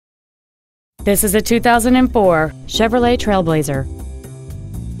This is a 2004 Chevrolet Trailblazer.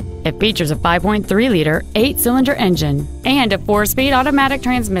 It features a 5.3-liter 8-cylinder engine and a 4-speed automatic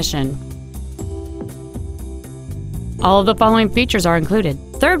transmission. All of the following features are included: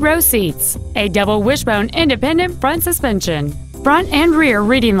 third-row seats, a double wishbone independent front suspension, front and rear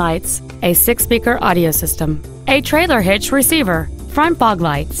reading lights, a 6-speaker audio system, a trailer hitch receiver, front fog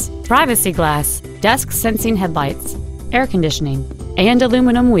lights, privacy glass, dusk sensing headlights, air conditioning, and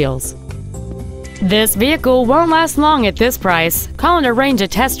aluminum wheels. This vehicle won't last long at this price. Call and arrange a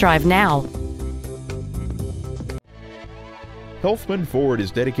test drive now. Helfman Ford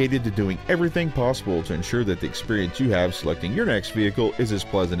is dedicated to doing everything possible to ensure that the experience you have selecting your next vehicle is as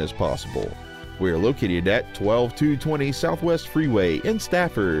pleasant as possible. We are located at 12220 Southwest Freeway in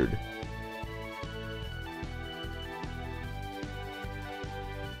Stafford.